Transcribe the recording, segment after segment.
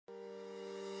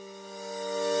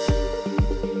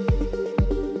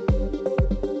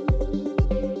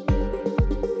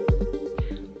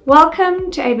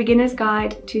Welcome to a beginner's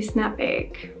guide to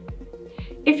Snappic.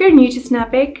 If you're new to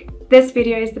Snappic, this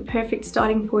video is the perfect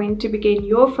starting point to begin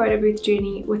your photo booth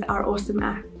journey with our awesome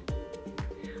app.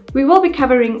 We will be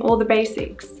covering all the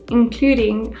basics,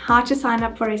 including how to sign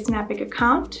up for a Snappic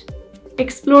account,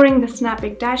 exploring the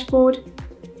Snappic dashboard,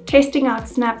 testing out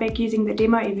Snappic using the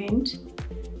demo event,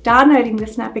 downloading the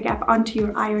Snappic app onto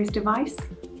your iOS device,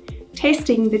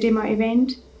 testing the demo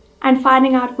event, and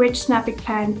finding out which Snappic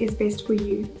plan is best for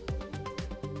you.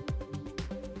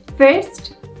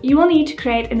 First, you will need to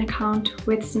create an account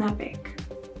with Snappic.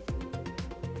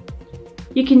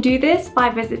 You can do this by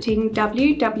visiting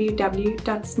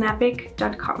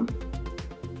www.snappic.com.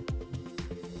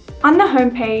 On the home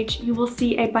page, you will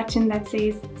see a button that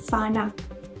says Sign Up.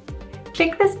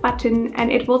 Click this button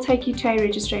and it will take you to a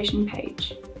registration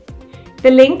page. The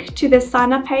link to this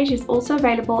sign up page is also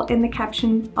available in the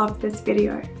caption of this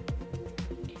video.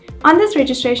 On this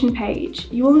registration page,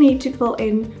 you will need to fill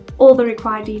in all the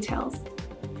required details.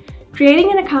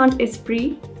 Creating an account is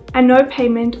free and no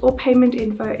payment or payment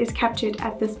info is captured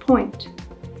at this point.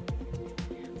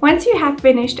 Once you have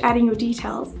finished adding your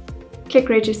details, click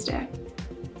Register.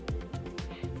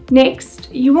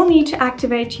 Next, you will need to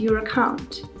activate your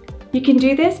account. You can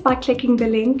do this by clicking the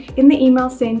link in the email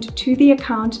sent to the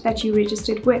account that you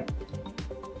registered with.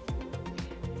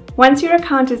 Once your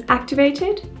account is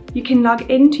activated, you can log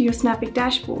into your Snappic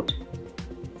dashboard.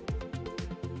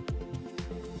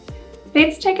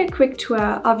 Let's take a quick tour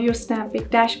of your Snappic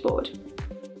dashboard.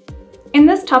 In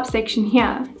this top section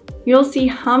here, you'll see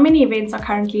how many events are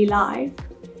currently live,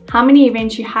 how many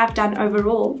events you have done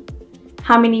overall,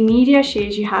 how many media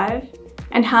shares you have,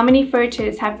 and how many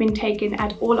photos have been taken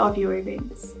at all of your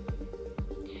events.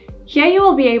 Here you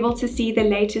will be able to see the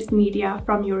latest media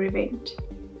from your event.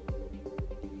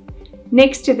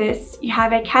 Next to this, you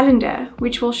have a calendar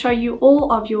which will show you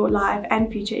all of your live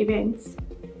and future events.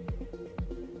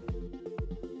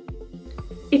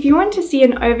 If you want to see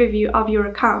an overview of your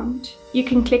account, you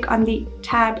can click on the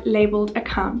tab labeled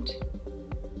Account.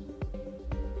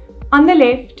 On the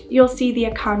left, you'll see the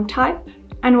account type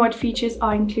and what features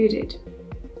are included.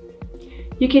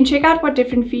 You can check out what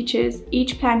different features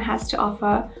each plan has to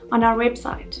offer on our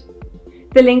website.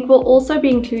 The link will also be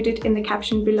included in the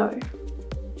caption below.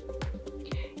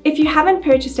 If you haven't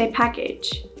purchased a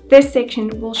package, this section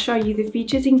will show you the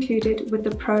features included with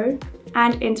the Pro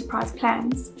and Enterprise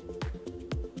plans.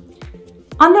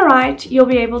 On the right, you'll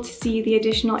be able to see the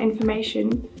additional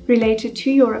information related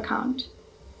to your account,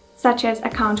 such as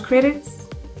account credits,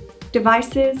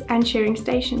 devices, and sharing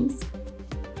stations.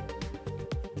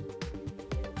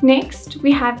 Next,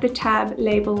 we have the tab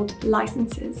labeled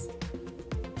Licenses.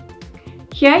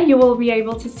 Here you will be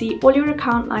able to see all your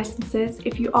account licenses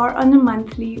if you are on a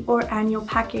monthly or annual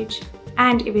package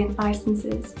and event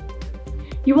licenses.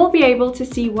 You will be able to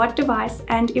see what device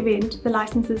and event the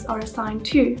licenses are assigned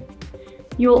to.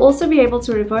 You will also be able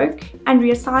to revoke and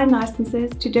reassign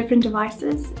licenses to different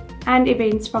devices and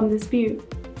events from this view.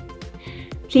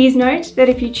 Please note that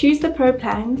if you choose the Pro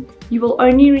plan, you will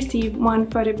only receive one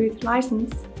photo booth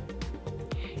license.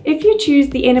 If you choose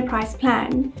the Enterprise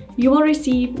plan, you will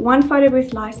receive one photo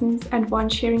booth license and one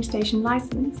sharing station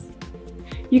license.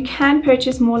 You can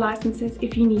purchase more licenses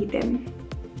if you need them.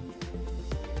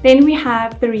 Then we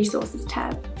have the Resources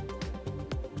tab.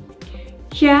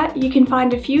 Here you can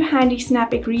find a few handy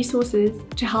Snappic resources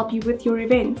to help you with your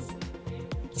events.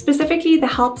 Specifically the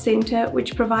Help Center,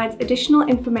 which provides additional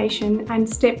information and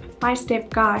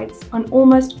step-by-step guides on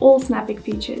almost all Snappic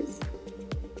features.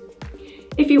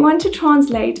 If you want to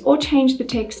translate or change the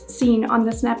text seen on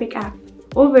the Snappic app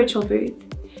or virtual booth,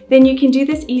 then you can do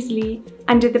this easily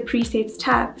under the Presets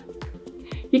tab.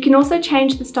 You can also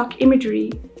change the stock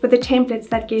imagery for the templates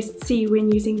that guests see when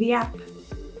using the app.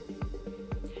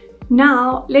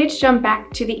 Now, let's jump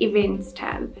back to the Events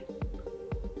tab.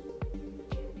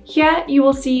 Here you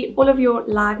will see all of your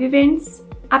live events,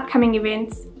 upcoming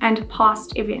events, and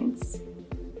past events.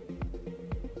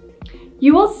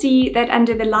 You will see that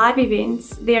under the live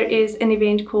events, there is an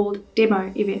event called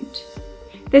Demo Event.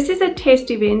 This is a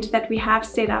test event that we have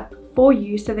set up for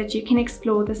you so that you can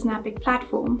explore the Snappic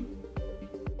platform.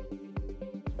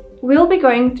 We'll be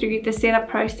going through the setup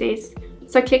process,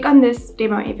 so click on this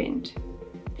demo event.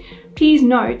 Please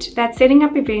note that setting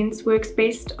up events works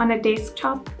best on a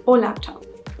desktop or laptop.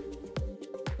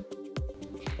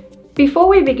 Before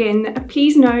we begin,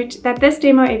 please note that this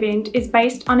demo event is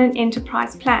based on an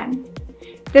Enterprise plan.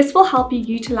 This will help you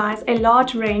utilize a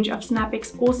large range of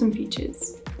Snappic's awesome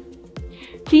features.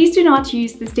 Please do not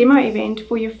use this demo event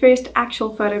for your first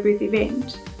actual photo booth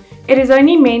event. It is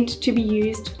only meant to be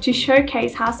used to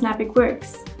showcase how Snappic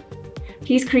works.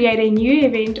 please create a new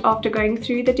event after going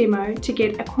through the demo to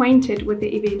get acquainted with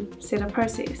the event setup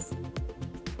process.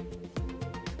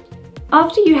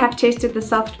 After you have tested the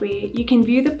software, you can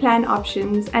view the plan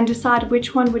options and decide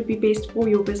which one would be best for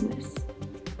your business.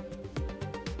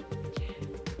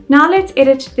 Now let's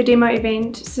edit the demo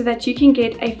event so that you can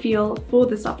get a feel for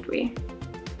the software.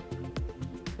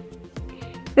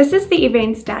 This is the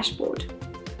events dashboard.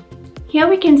 Here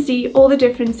we can see all the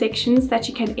different sections that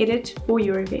you can edit for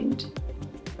your event.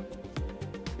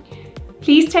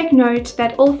 Please take note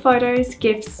that all photos,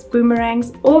 GIFs,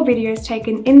 boomerangs or videos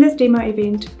taken in this demo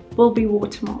event will be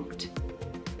watermarked.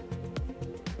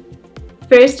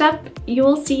 First up, you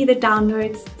will see the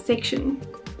downloads section.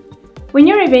 When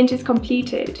your event is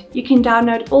completed, you can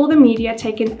download all the media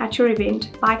taken at your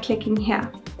event by clicking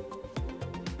here.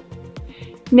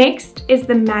 Next is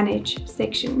the manage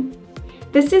section.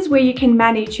 This is where you can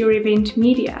manage your event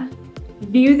media,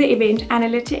 view the event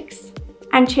analytics,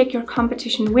 and check your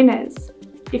competition winners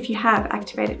if you have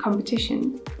activated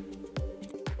competition.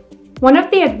 One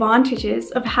of the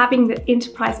advantages of having the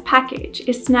enterprise package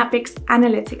is Snappic's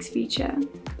analytics feature,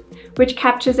 which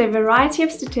captures a variety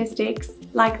of statistics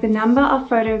like the number of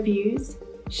photo views,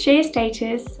 share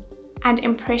status, and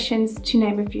impressions, to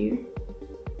name a few.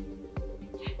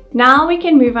 Now we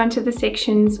can move on to the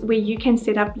sections where you can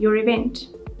set up your event.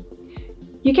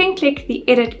 You can click the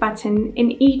Edit button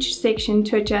in each section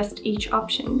to adjust each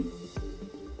option.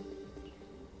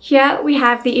 Here we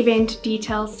have the Event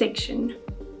Details section.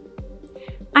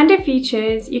 Under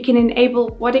Features, you can enable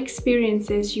what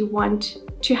experiences you want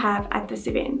to have at this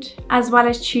event, as well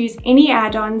as choose any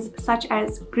add-ons such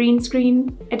as green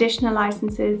screen, additional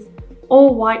licenses,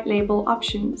 or white label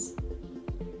options.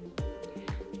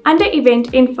 Under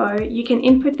Event Info, you can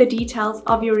input the details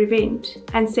of your event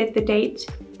and set the date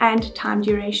and time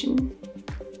duration.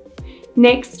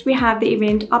 Next, we have the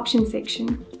Event Options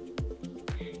section.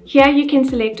 Here you can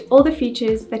select all the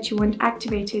features that you want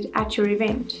activated at your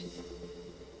event.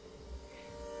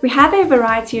 We have a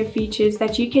variety of features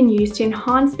that you can use to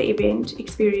enhance the event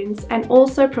experience and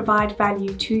also provide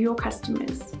value to your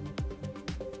customers.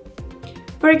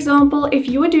 For example, if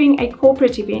you were doing a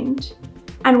corporate event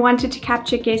and wanted to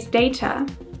capture guest data,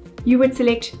 you would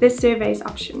select the surveys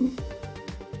option.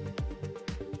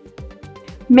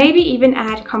 Maybe even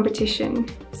add competition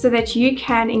so that you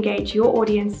can engage your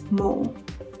audience more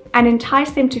and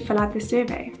entice them to fill out the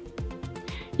survey.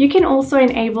 You can also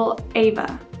enable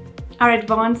AVA, our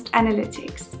advanced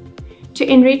analytics, to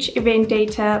enrich event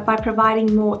data by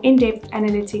providing more in-depth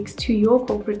analytics to your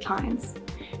corporate clients,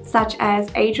 such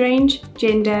as age range,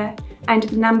 gender,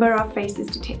 and number of faces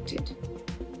detected.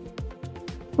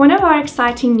 One of our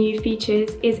exciting new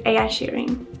features is AI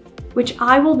sharing, which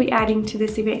I will be adding to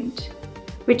this event,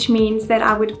 which means that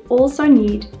I would also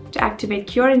need to activate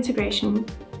Cure integration,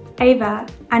 AVA,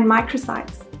 and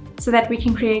microsites so that we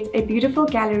can create a beautiful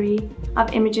gallery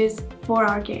of images for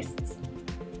our guests.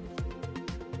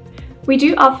 We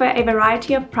do offer a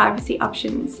variety of privacy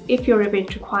options if your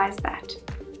event requires that.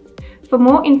 For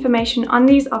more information on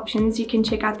these options, you can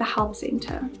check out the Help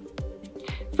Center.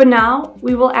 For now,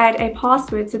 we will add a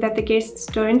password so that the guests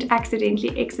don't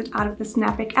accidentally exit out of the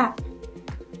Snappic app.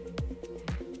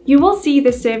 You will see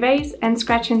the surveys and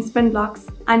scratch and spin blocks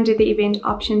under the Event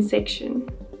Options section.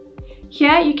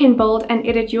 Here you can build and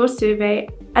edit your survey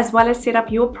as well as set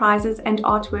up your prizes and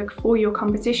artwork for your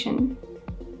competition.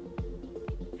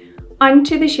 On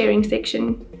to the sharing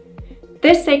section.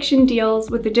 This section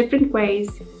deals with the different ways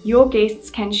your guests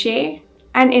can share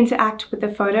and interact with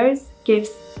the photos,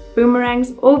 GIFs,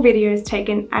 boomerangs, or videos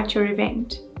taken at your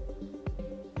event.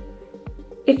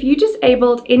 If you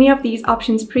disabled any of these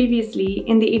options previously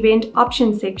in the Event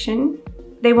Options section,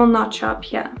 they will not show up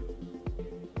here.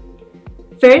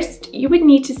 First, you would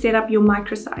need to set up your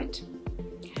microsite.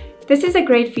 This is a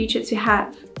great feature to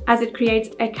have, as it creates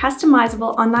a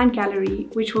customizable online gallery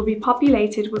which will be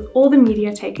populated with all the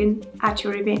media taken at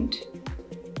your event.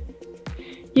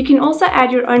 You can also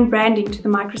add your own branding to the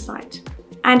microsite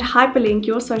and hyperlink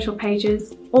your social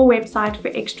pages or website for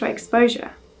extra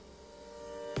exposure.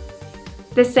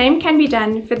 The same can be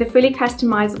done for the fully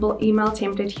customizable email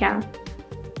template here.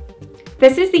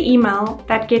 This is the email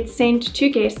that gets sent to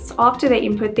guests after they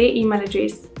input their email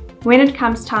address when it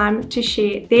comes time to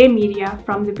share their media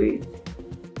from the booth.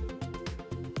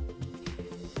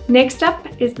 Next up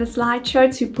is the Slideshow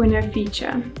 2.0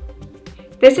 feature.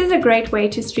 This is a great way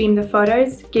to stream the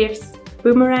photos, GIFs,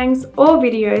 boomerangs, or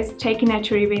videos taken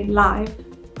at your event live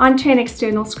onto an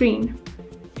external screen.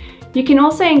 You can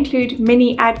also include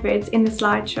mini adverts in the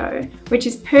slideshow, which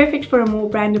is perfect for a more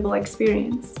brandable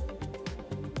experience.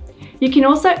 You can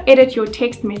also edit your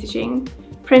text messaging,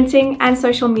 printing and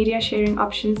social media sharing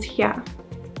options here.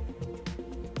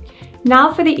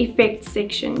 Now for the effects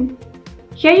section.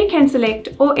 Here you can select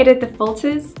or edit the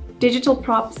filters, digital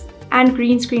props, and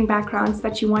green screen backgrounds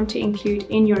that you want to include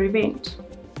in your event.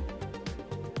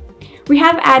 We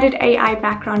have added AI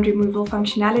background removal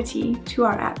functionality to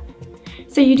our app,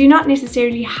 so you do not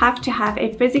necessarily have to have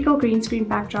a physical green screen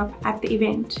backdrop at the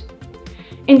event.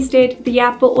 Instead, the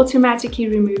app will automatically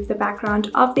remove the background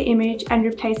of the image and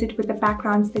replace it with the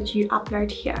backgrounds that you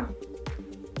upload here.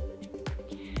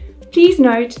 Please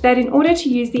note that in order to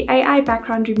use the AI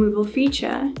background removal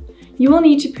feature, you will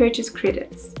need to purchase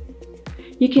credits.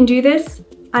 You can do this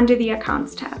under the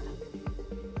Accounts tab.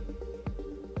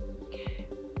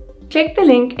 Click the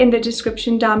link in the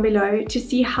description down below to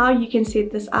see how you can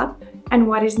set this up and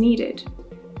what is needed.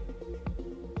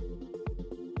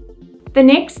 The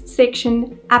next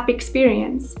section, App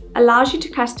Experience, allows you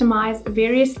to customize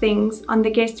various things on the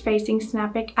guest-facing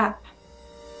Snappic app.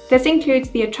 This includes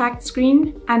the Attract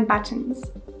screen and buttons.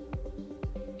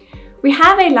 We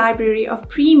have a library of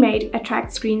pre-made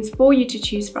Attract screens for you to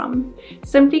choose from.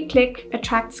 Simply click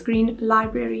Attract Screen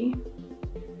Library.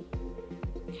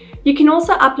 You can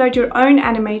also upload your own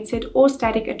animated or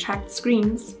static Attract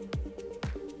screens.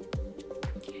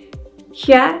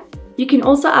 Here, you can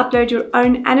also upload your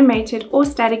own animated or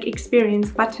static experience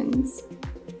buttons.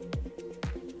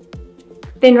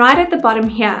 Then right at the bottom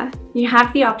here, you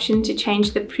have the option to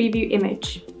change the preview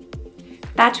image.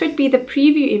 That would be the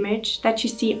preview image that you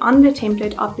see on the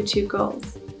template of the two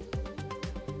girls.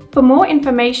 For more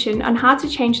information on how to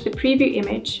change the preview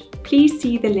image, please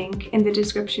see the link in the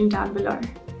description down below.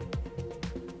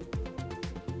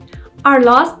 Our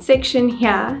last section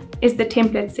here is the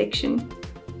template section.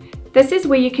 This is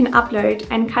where you can upload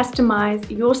and customize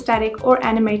your static or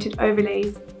animated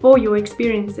overlays for your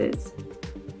experiences.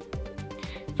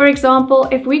 For example,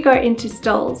 if we go into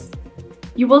stills,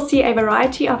 you will see a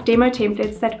variety of demo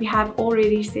templates that we have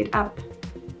already set up.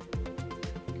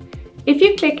 If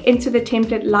you click into the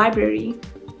template library,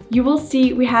 you will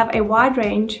see we have a wide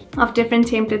range of different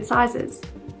template sizes.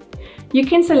 You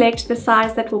can select the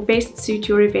size that will best suit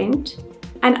your event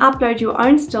and upload your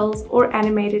own stills or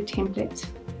animated template.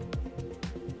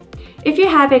 If you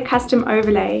have a custom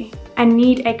overlay and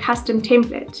need a custom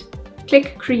template,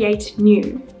 click Create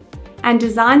New and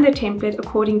design the template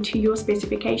according to your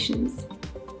specifications.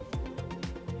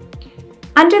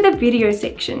 Under the video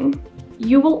section,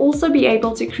 you will also be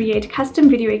able to create custom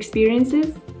video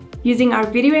experiences using our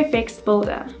video effects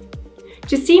builder.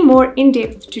 To see more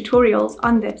in-depth tutorials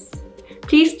on this,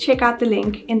 please check out the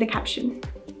link in the caption.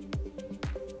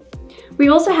 We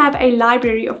also have a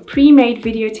library of pre-made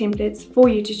video templates for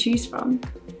you to choose from.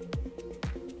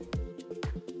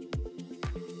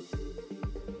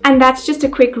 And that's just a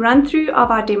quick run through of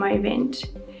our demo event.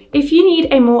 If you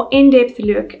need a more in-depth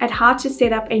look at how to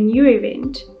set up a new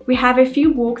event, we have a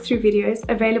few walkthrough videos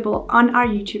available on our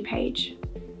YouTube page.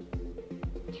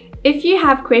 If you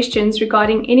have questions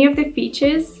regarding any of the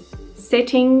features,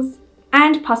 settings,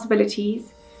 and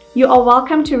possibilities, you are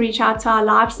welcome to reach out to our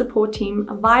live support team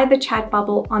via the chat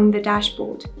bubble on the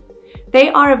dashboard. They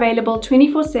are available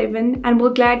 24/7 and will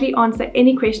gladly answer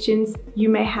any questions you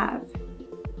may have.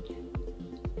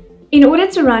 In order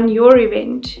to run your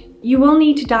event, you will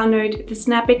need to download the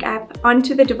Snappic app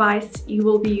onto the device you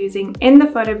will be using in the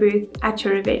photo booth at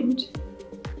your event.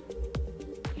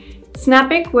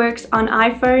 Snappic works on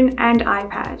iPhone and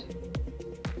iPad.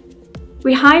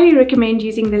 We highly recommend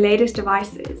using the latest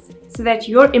devices so that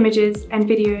your images and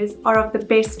videos are of the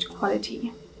best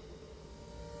quality.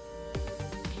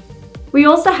 We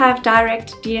also have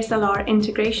direct DSLR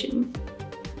integration,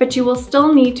 but you will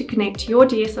still need to connect your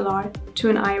DSLR to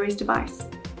an iOS device.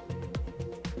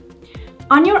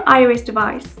 On your iOS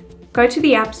device, go to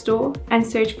the App Store and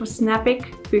search for Snappic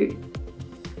Booth.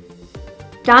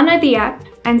 Download the app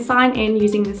and sign in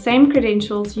using the same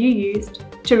credentials you used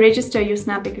to register your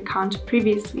Snappic account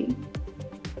previously.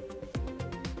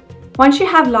 Once you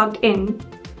have logged in,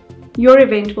 your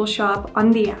event will show up on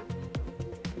the app.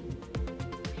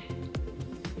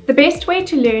 The best way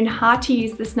to learn how to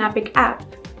use the Snappic app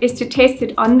is to test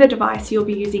it on the device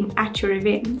you'll be using at your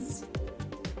events.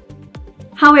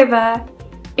 However,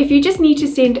 if you just need to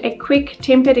send a quick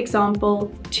template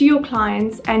example to your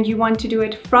clients and you want to do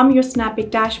it from your Snappic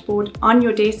dashboard on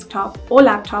your desktop or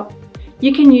laptop,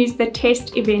 you can use the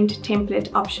test event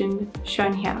template option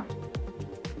shown here.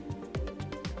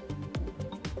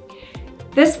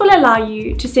 This will allow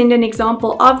you to send an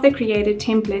example of the created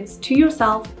templates to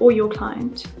yourself or your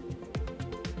client.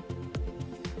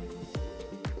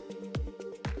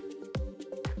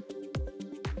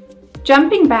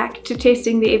 Jumping back to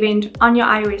testing the event on your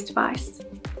iOS device,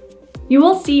 You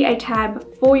will see a tab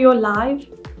for your live,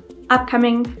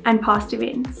 upcoming and past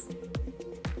events.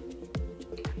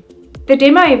 The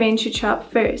demo event should show up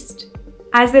first,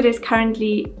 as it is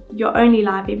currently your only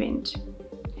live event.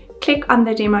 Click on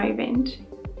the demo event.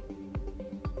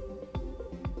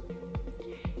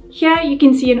 Here you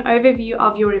can see an overview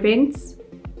of your events,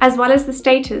 as well as the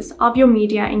status of your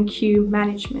media and queue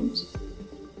management.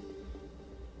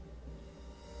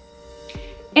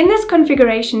 In this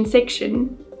configuration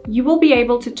section, you will be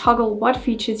able to toggle what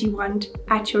features you want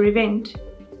at your event.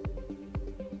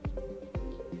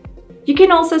 You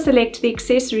can also select the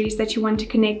accessories that you want to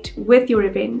connect with your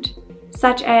event,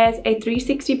 such as a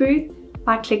 360 booth,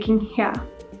 by clicking here.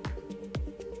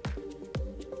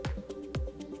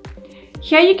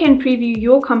 Here you can preview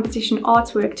your composition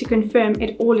artwork to confirm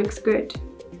it all looks good.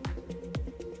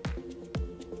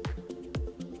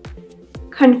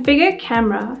 Configure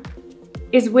camera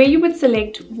is where you would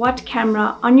select what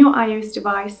camera on your iOS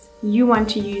device you want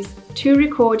to use to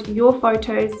record your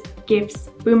photos, GIFs,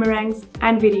 boomerangs,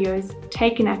 and videos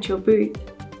taken at your booth.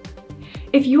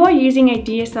 If you are using a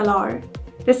DSLR,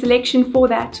 the selection for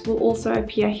that will also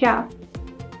appear here.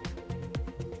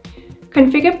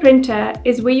 Configure printer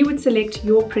is where you would select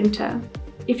your printer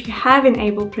if you have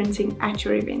enabled printing at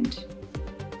your event.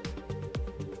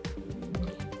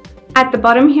 At the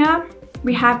bottom here,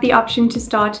 we have the option to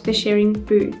start the sharing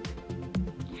booth.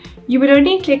 You would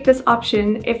only click this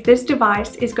option if this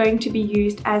device is going to be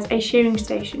used as a sharing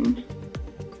station.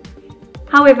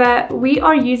 However, we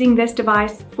are using this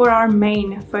device for our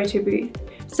main photo booth,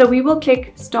 so we will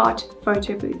click Start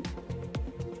Photo Booth.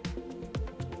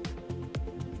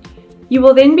 You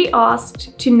will then be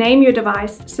asked to name your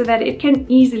device so that it can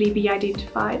easily be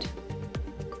identified.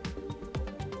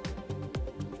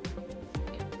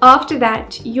 After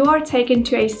that, you are taken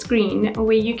to a screen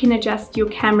where you can adjust your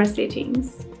camera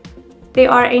settings. There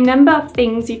are a number of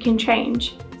things you can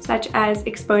change, such as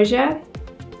exposure,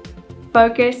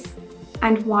 focus,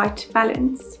 and white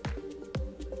balance.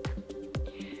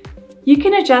 You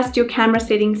can adjust your camera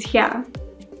settings here,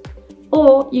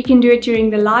 or you can do it during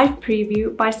the live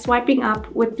preview by swiping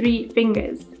up with 3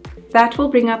 fingers. That will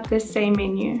bring up this same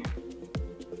menu.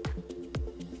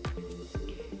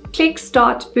 Click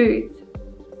Start Booth.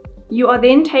 You are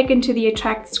then taken to the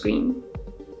Attract screen.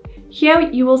 Here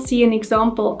you will see an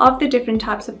example of the different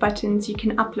types of buttons you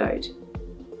can upload.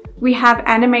 We have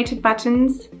animated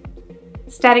buttons,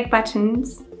 static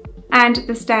buttons, and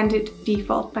the standard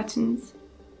default buttons.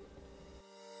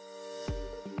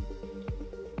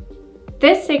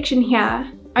 This section here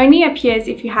only appears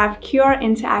if you have QR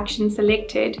interaction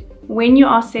selected when you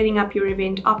are setting up your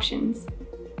event options.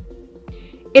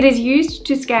 It is used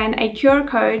to scan a QR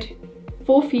code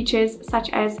for features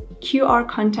such as QR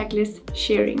contactless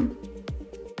sharing.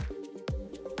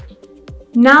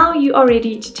 Now you are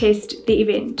ready to test the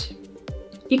event.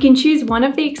 You can choose one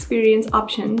of the experience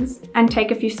options and take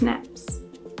a few snaps.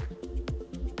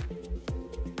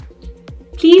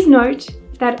 Please note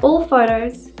that all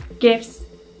photos, GIFs,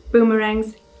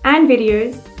 boomerangs, and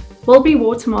videos will be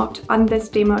watermarked on this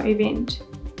demo event.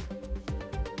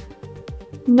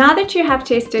 Now that you have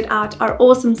tested out our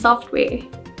awesome software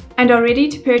and are ready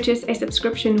to purchase a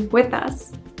subscription with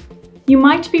us, you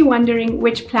might be wondering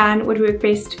which plan would work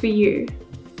best for you.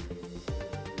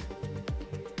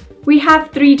 We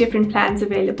have 3 different plans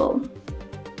available.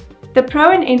 The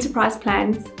Pro and Enterprise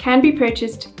plans can be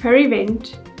purchased per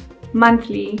event,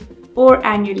 monthly, or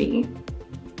annually.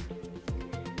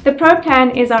 The Pro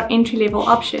plan is our entry-level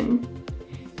option.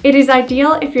 It is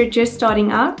ideal if you're just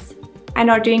starting out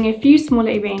and are doing a few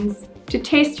smaller events to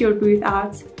test your booth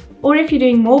out, or if you're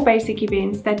doing more basic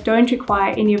events that don't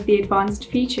require any of the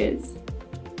advanced features.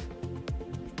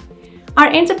 Our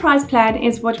Enterprise plan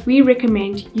is what we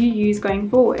recommend you use going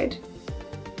forward.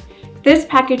 This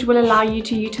package will allow you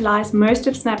to utilize most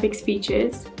of Snappic's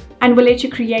features and will let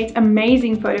you create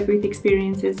amazing photo booth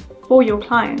experiences for your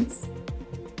clients.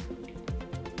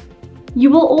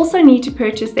 You will also need to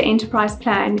purchase the Enterprise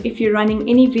plan if you're running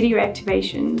any video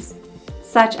activations,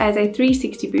 such as a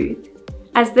 360 booth,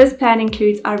 as this plan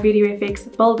includes our video effects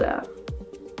builder.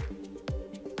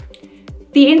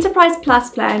 The Enterprise Plus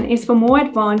plan is for more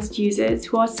advanced users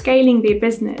who are scaling their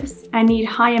business and need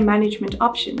higher management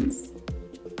options.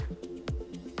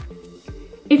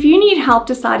 If you need help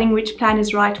deciding which plan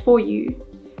is right for you,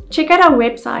 check out our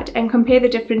website and compare the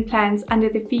different plans under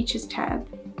the Features tab.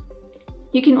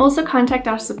 You can also contact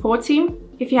our support team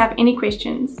if you have any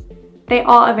questions. They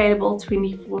are available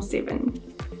 24/7.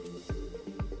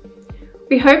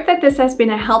 We hope that this has been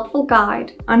a helpful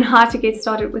guide on how to get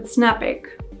started with Snappic.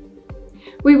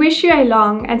 We wish you a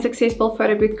long and successful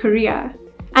photo booth career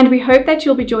And we hope that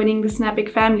you'll be joining the Snappic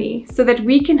family so that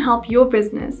we can help your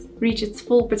business reach its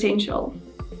full potential.